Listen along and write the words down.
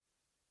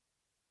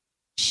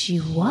She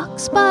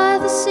walks by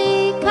the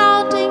sea,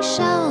 counting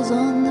shells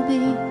on the beach.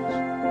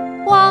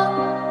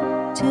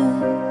 1, 2,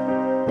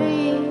 3.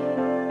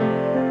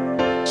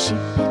 She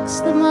picks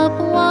them up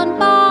one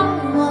by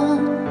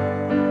one,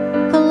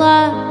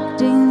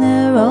 collecting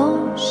their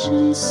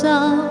ocean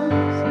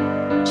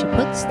sounds. She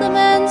puts them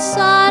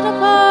inside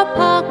of her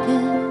pocket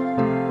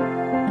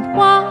and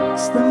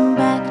walks them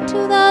back to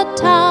the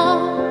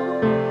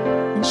town.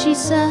 And she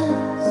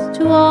says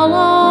to all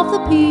of the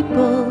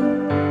people,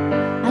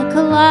 I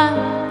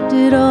collected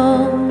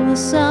all the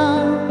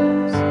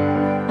sounds.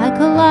 I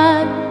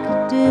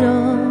collected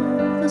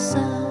all the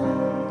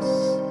sounds.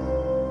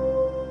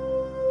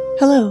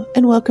 Hello,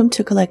 and welcome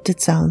to Collected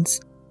Sounds.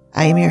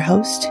 I am your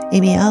host,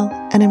 Amy L.,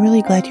 and I'm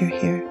really glad you're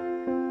here.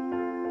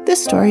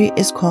 This story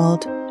is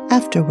called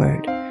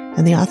Afterword,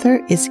 and the author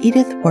is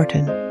Edith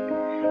Wharton.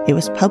 It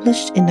was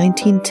published in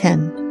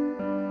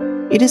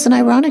 1910. It is an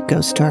ironic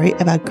ghost story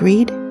about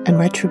greed and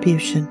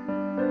retribution.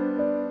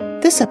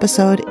 This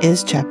episode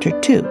is Chapter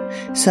 2,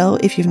 so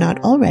if you've not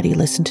already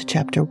listened to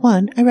Chapter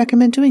 1, I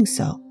recommend doing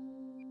so.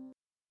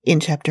 In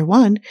Chapter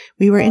 1,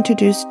 we were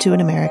introduced to an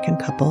American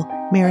couple,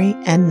 Mary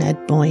and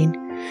Ned Boyne,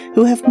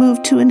 who have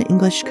moved to an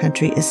English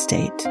country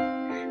estate.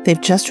 They've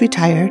just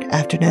retired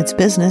after Ned's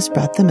business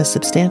brought them a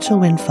substantial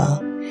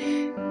windfall.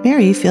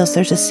 Mary feels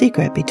there's a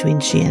secret between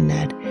she and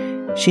Ned.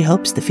 She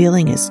hopes the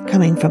feeling is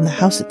coming from the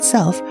house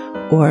itself,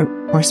 or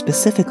more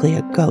specifically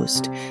a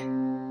ghost,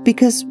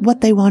 because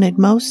what they wanted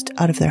most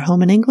out of their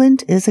home in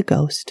England is a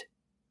ghost.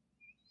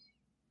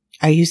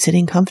 Are you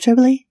sitting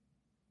comfortably?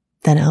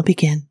 Then I'll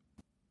begin.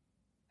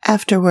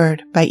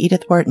 Afterword by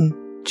Edith Wharton,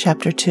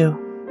 Chapter 2.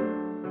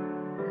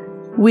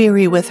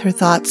 Weary with her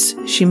thoughts,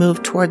 she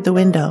moved toward the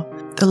window.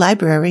 The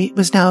library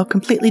was now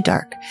completely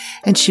dark,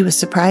 and she was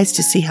surprised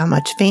to see how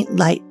much faint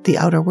light the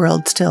outer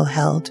world still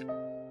held.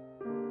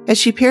 As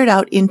she peered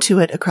out into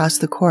it across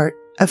the court,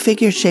 a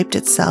figure shaped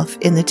itself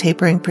in the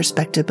tapering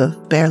perspective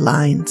of bare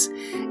lines.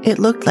 It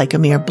looked like a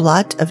mere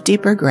blot of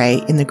deeper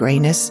gray in the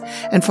grayness,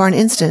 and for an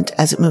instant,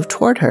 as it moved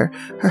toward her,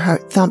 her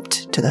heart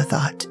thumped to the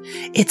thought,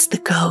 "It's the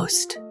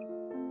ghost."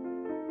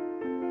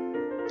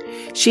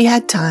 She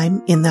had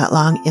time, in that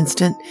long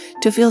instant,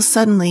 to feel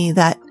suddenly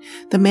that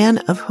the man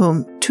of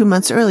whom 2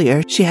 months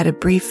earlier she had a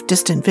brief,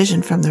 distant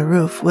vision from the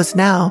roof was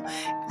now,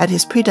 at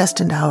his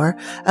predestined hour,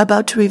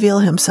 about to reveal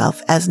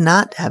himself as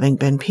not having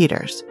been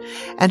Peters,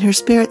 and her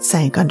spirit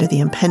sank under the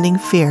impending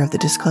fear of the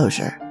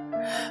disclosure.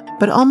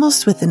 But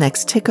almost with the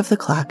next tick of the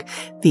clock,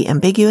 the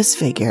ambiguous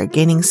figure,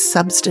 gaining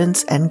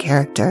substance and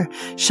character,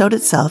 showed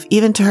itself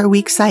even to her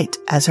weak sight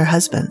as her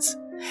husband's,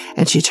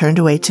 and she turned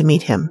away to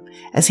meet him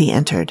as he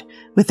entered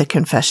with a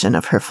confession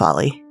of her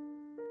folly.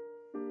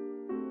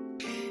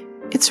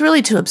 "It's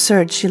really too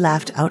absurd," she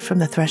laughed out from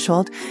the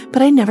threshold,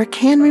 "but I never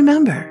can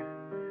remember."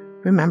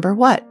 "Remember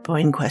what?"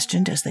 Boyne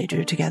questioned as they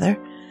drew together.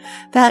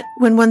 "That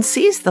when one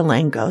sees the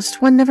Lang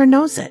ghost, one never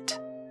knows it."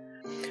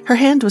 Her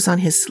hand was on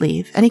his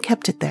sleeve, and he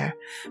kept it there,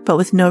 but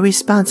with no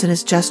response in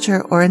his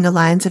gesture or in the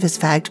lines of his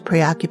fagged,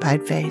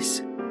 preoccupied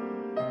face.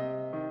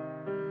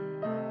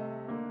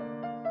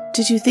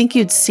 "Did you think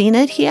you'd seen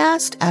it?" he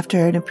asked,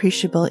 after an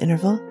appreciable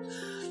interval.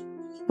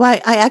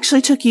 "Why, I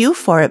actually took you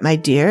for it, my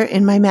dear,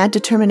 in my mad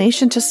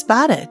determination to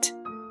spot it."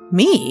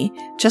 "Me?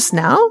 Just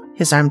now?"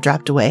 His arm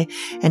dropped away,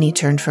 and he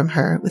turned from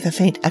her with a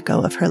faint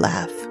echo of her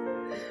laugh.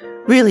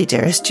 "Really,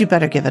 dearest, you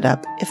better give it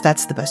up, if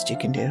that's the best you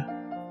can do."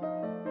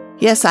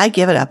 "Yes, I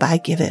give it up, I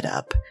give it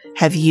up.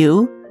 Have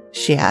you?"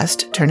 she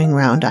asked, turning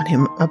round on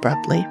him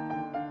abruptly.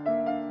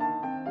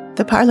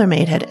 The parlor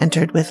maid had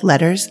entered with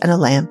letters and a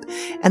lamp,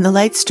 and the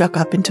light struck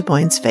up into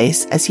Boyne's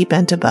face as he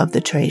bent above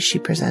the tray she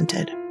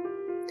presented.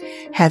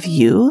 "Have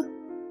you?"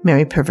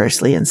 Mary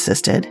perversely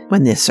insisted,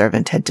 when the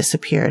servant had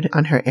disappeared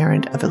on her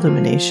errand of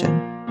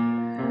illumination.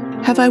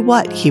 "Have I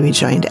what?" he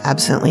rejoined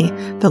absently,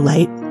 the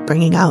light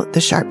bringing out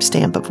the sharp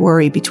stamp of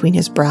worry between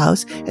his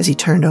brows as he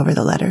turned over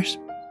the letters.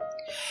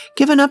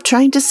 "Given up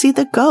trying to see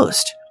the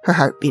ghost." Her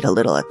heart beat a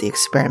little at the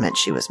experiment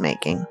she was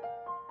making.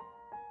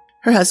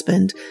 Her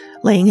husband,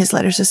 laying his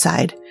letters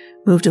aside,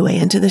 moved away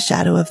into the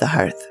shadow of the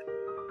hearth.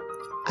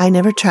 "I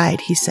never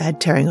tried," he said,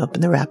 tearing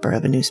open the wrapper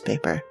of a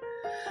newspaper.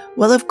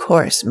 "Well, of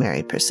course,"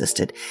 Mary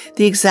persisted.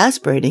 "The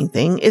exasperating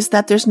thing is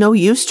that there's no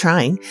use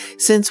trying,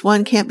 since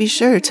one can't be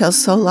sure till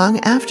so long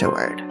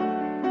afterward."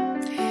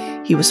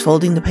 He was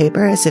folding the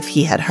paper as if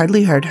he had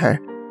hardly heard her,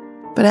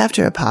 but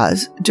after a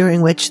pause,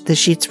 during which the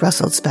sheets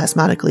rustled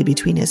spasmodically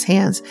between his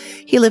hands,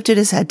 he lifted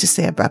his head to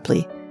say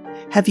abruptly,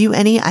 "Have you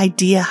any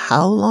idea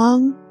how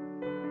long?"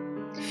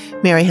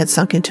 Mary had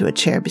sunk into a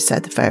chair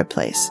beside the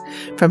fireplace.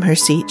 From her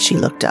seat, she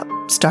looked up,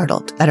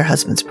 startled, at her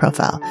husband's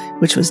profile,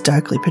 which was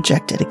darkly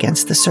projected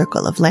against the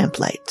circle of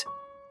lamplight.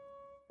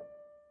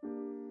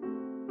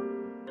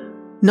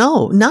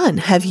 "No, none.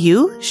 Have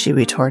you?" she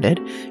retorted,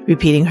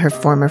 repeating her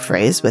former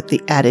phrase with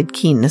the added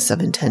keenness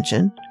of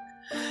intention.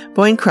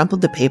 Boyne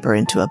crumpled the paper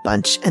into a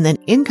bunch and then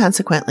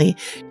inconsequently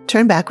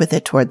turned back with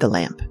it toward the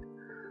lamp.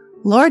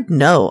 "Lord,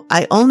 no,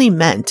 I only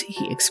meant,"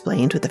 he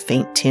explained with a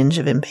faint tinge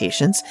of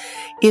impatience,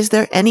 "is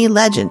there any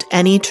legend,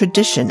 any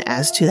tradition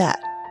as to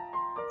that?"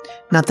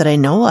 Not that I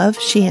know of,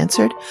 she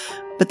answered,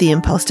 but the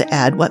impulse to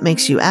add, "What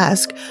makes you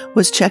ask?"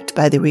 was checked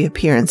by the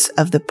reappearance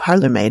of the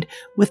parlour-maid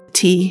with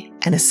tea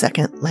and a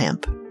second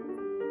lamp.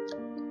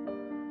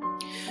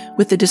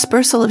 With the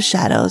dispersal of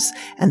shadows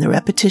and the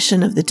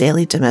repetition of the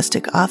daily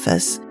domestic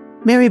office,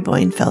 Mary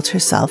Boyne felt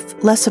herself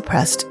less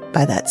oppressed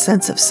by that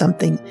sense of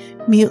something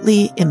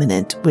mutely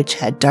imminent which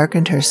had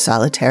darkened her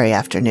solitary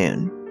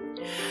afternoon.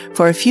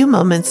 For a few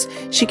moments,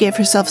 she gave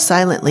herself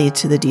silently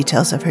to the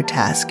details of her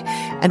task,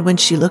 and when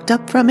she looked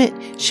up from it,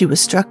 she was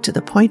struck to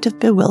the point of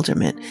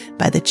bewilderment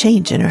by the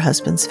change in her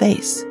husband's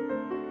face.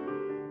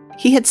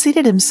 He had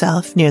seated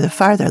himself near the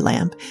farther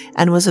lamp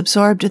and was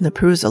absorbed in the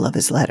perusal of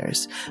his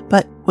letters,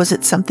 but was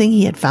it something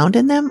he had found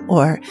in them,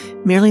 or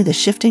merely the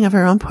shifting of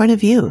her own point of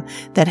view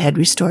that had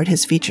restored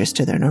his features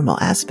to their normal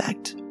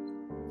aspect?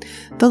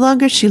 The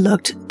longer she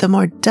looked, the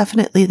more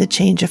definitely the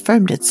change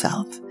affirmed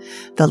itself.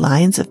 The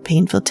lines of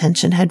painful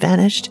tension had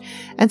vanished,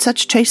 and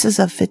such traces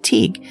of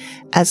fatigue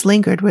as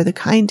lingered were the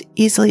kind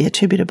easily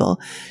attributable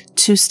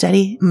to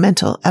steady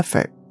mental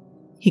effort.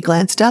 He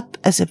glanced up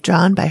as if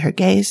drawn by her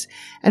gaze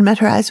and met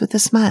her eyes with a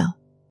smile.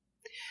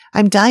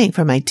 "I'm dying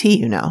for my tea,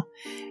 you know.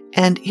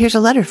 And here's a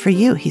letter for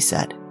you," he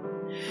said.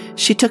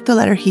 She took the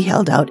letter he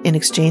held out in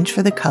exchange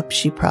for the cup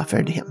she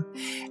proffered him,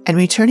 and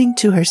returning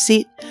to her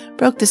seat,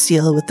 broke the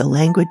seal with the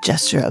languid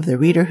gesture of the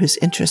reader whose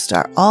interests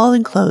are all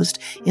enclosed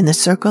in the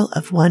circle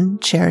of one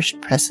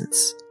cherished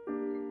presence.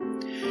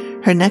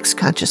 Her next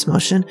conscious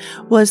motion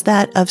was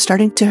that of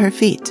starting to her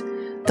feet,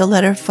 the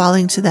letter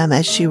falling to them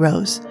as she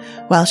rose,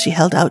 while she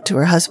held out to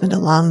her husband a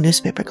long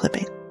newspaper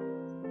clipping.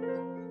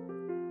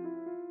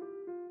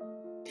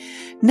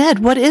 "Ned,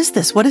 what is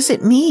this? What does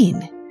it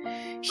mean?"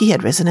 He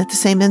had risen at the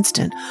same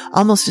instant,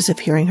 almost as if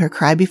hearing her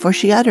cry before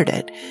she uttered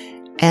it,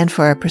 and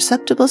for a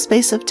perceptible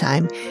space of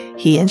time,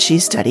 he and she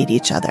studied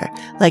each other,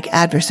 like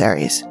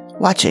adversaries,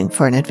 watching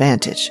for an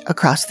advantage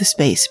across the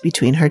space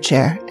between her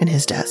chair and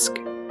his desk.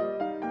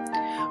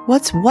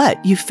 "What's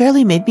what? You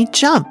fairly made me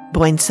jump,"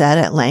 Boyne said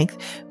at length,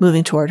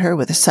 moving toward her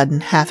with a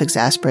sudden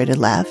half-exasperated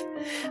laugh.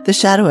 The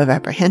shadow of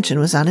apprehension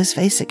was on his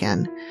face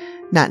again,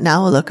 not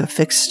now a look of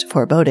fixed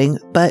foreboding,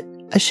 but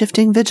a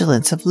shifting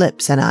vigilance of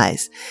lips and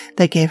eyes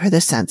that gave her the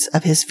sense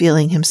of his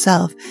feeling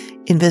himself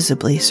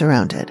invisibly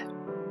surrounded.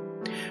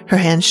 Her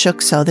hand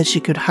shook so that she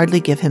could hardly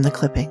give him the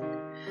clipping.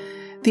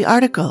 "The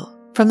article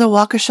from the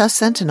Waukesha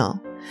Sentinel.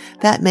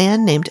 That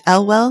man named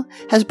Elwell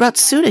has brought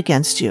suit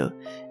against you,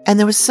 and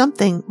there was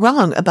something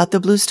wrong about the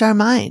Blue Star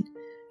Mine.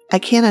 I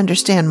can't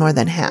understand more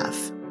than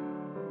half."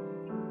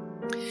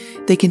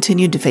 They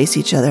continued to face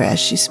each other as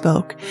she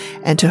spoke,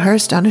 and to her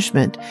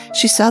astonishment,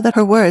 she saw that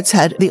her words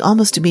had the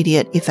almost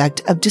immediate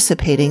effect of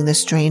dissipating the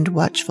strained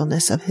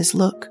watchfulness of his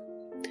look.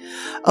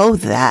 "Oh,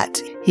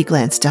 that!" He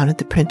glanced down at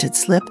the printed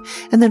slip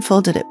and then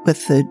folded it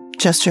with the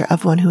gesture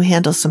of one who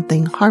handles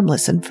something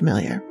harmless and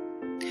familiar.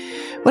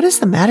 "What is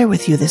the matter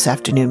with you this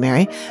afternoon,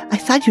 Mary? I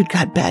thought you'd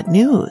got bad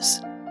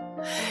news."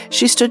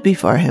 She stood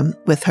before him,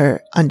 with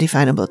her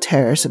undefinable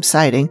terror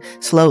subsiding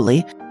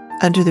slowly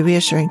under the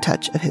reassuring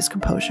touch of his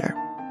composure.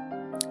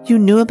 "You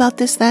knew about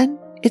this then?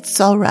 It's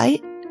all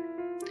right?"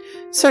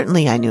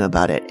 "Certainly I knew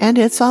about it, and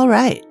it's all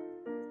right."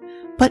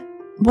 "But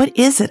what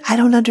is it? I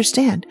don't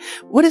understand.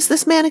 What does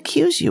this man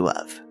accuse you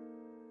of?"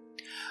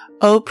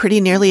 "Oh, pretty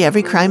nearly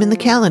every crime in the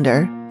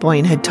calendar."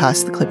 Boyne had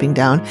tossed the clipping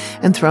down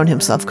and thrown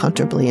himself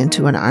comfortably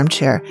into an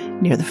armchair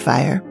near the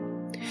fire.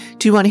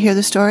 "Do you want to hear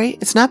the story?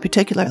 It's not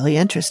particularly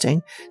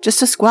interesting,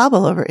 just a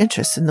squabble over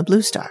interest in the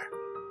Blue Star."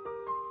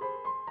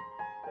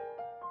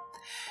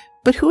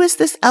 "But who is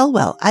this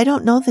Elwell? I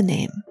don't know the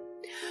name."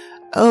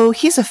 "Oh,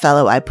 he's a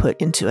fellow I put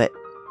into it.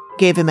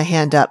 Gave him a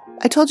hand up.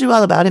 I told you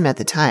all about him at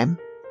the time."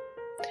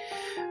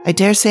 "I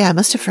dare say I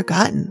must have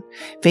forgotten."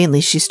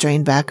 Vainly she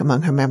strained back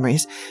among her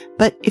memories.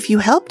 "But if you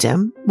helped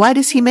him, why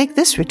does he make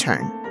this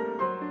return?"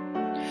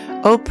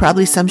 "Oh,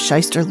 probably some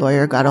shyster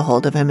lawyer got a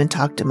hold of him and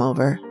talked him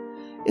over.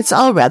 It's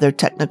all rather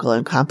technical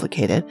and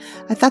complicated.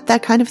 I thought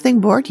that kind of thing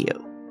bored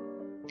you."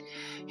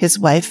 His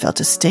wife felt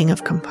a sting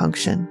of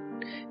compunction.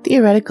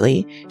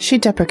 Theoretically, she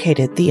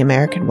deprecated the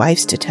American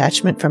wife's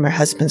detachment from her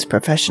husband's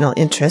professional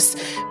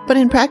interests, but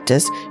in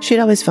practice, she'd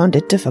always found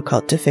it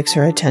difficult to fix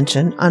her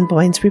attention on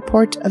Boyne's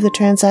report of the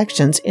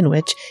transactions in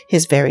which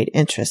his varied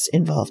interests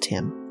involved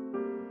him.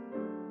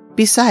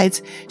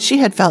 Besides, she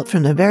had felt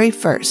from the very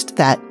first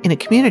that, in a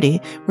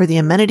community where the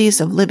amenities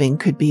of living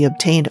could be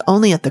obtained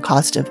only at the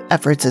cost of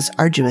efforts as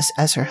arduous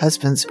as her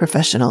husband's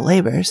professional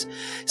labors,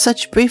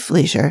 such brief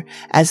leisure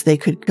as they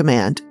could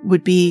command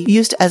would be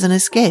used as an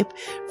escape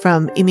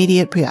from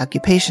immediate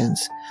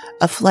preoccupations,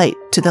 a flight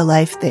to the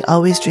life they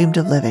always dreamed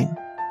of living.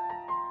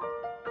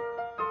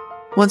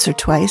 Once or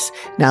twice,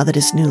 now that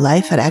his new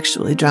life had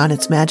actually drawn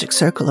its magic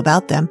circle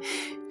about them,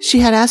 she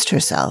had asked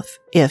herself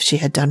if she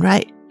had done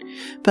right.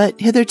 But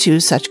hitherto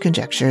such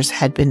conjectures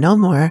had been no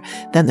more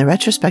than the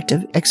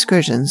retrospective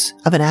excursions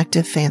of an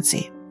active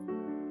fancy.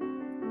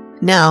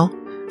 Now,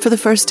 for the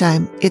first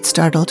time, it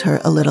startled her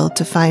a little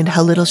to find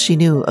how little she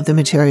knew of the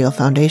material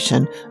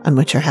foundation on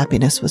which her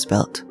happiness was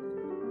built.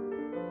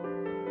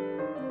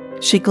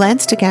 She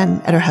glanced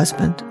again at her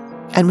husband,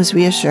 and was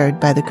reassured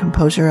by the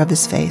composure of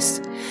his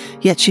face,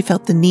 yet she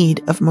felt the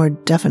need of more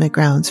definite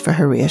grounds for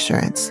her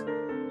reassurance.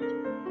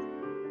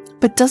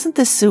 But doesn't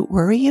this suit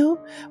worry you?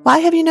 Why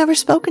have you never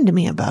spoken to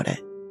me about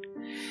it?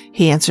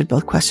 He answered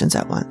both questions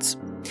at once.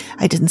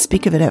 I didn't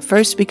speak of it at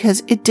first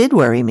because it did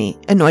worry me,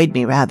 annoyed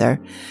me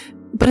rather,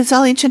 but it's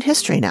all ancient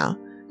history now.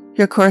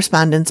 Your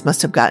correspondents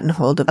must have gotten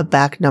hold of a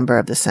back number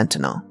of the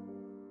Sentinel.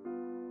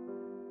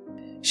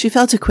 She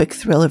felt a quick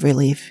thrill of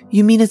relief.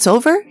 You mean it's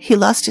over? He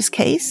lost his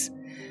case?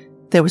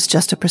 There was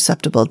just a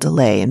perceptible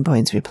delay in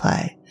Boyne's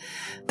reply.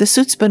 The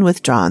suit's been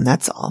withdrawn,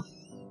 that's all.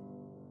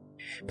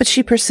 But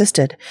she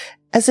persisted,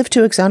 as if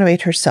to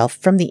exonerate herself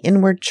from the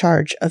inward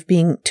charge of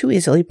being too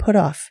easily put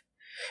off.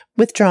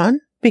 Withdrawn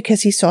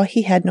because he saw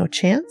he had no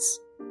chance?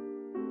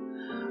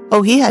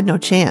 Oh, he had no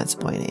chance,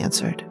 Boyne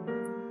answered.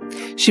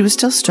 She was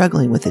still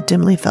struggling with a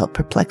dimly felt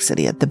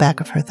perplexity at the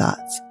back of her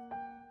thoughts.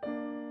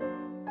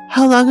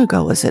 How long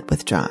ago was it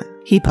withdrawn?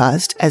 He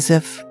paused, as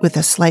if with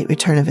a slight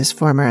return of his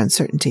former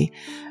uncertainty.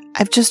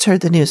 I've just heard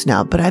the news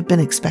now, but I've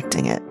been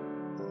expecting it.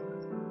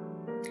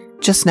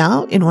 Just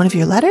now, in one of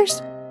your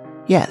letters?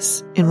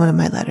 Yes, in one of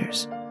my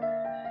letters.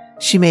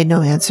 She made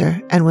no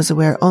answer, and was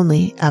aware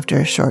only, after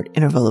a short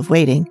interval of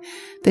waiting,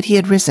 that he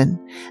had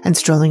risen, and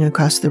strolling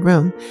across the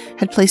room,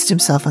 had placed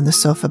himself on the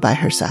sofa by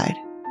her side.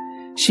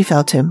 She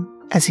felt him,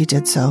 as he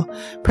did so,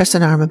 press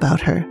an arm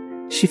about her.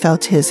 She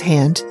felt his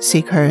hand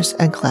seek hers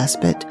and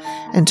clasp it,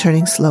 and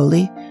turning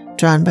slowly,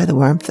 drawn by the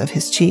warmth of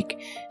his cheek,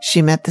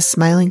 she met the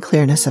smiling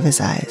clearness of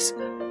his eyes.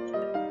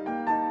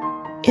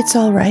 It's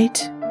all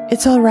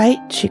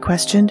right, she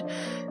questioned,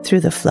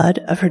 through the flood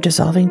of her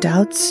dissolving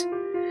doubts.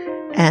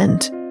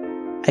 And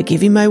I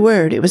give you my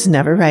word, it was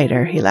never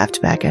righter, he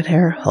laughed back at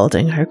her,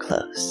 holding her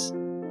close.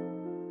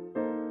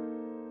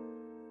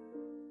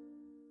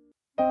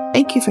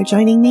 Thank you for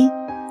joining me.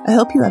 I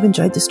hope you have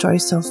enjoyed the story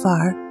so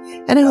far,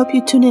 and I hope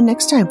you tune in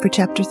next time for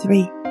Chapter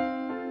 3.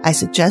 I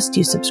suggest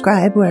you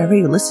subscribe wherever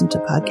you listen to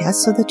podcasts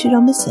so that you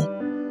don't miss it.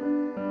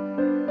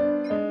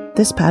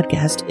 This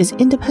podcast is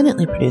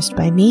independently produced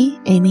by me,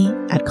 Amy,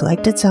 at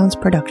Collected Sounds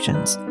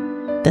Productions.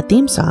 The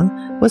theme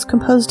song was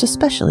composed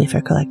especially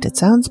for Collected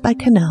Sounds by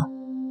Cannell.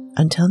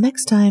 Until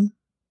next time.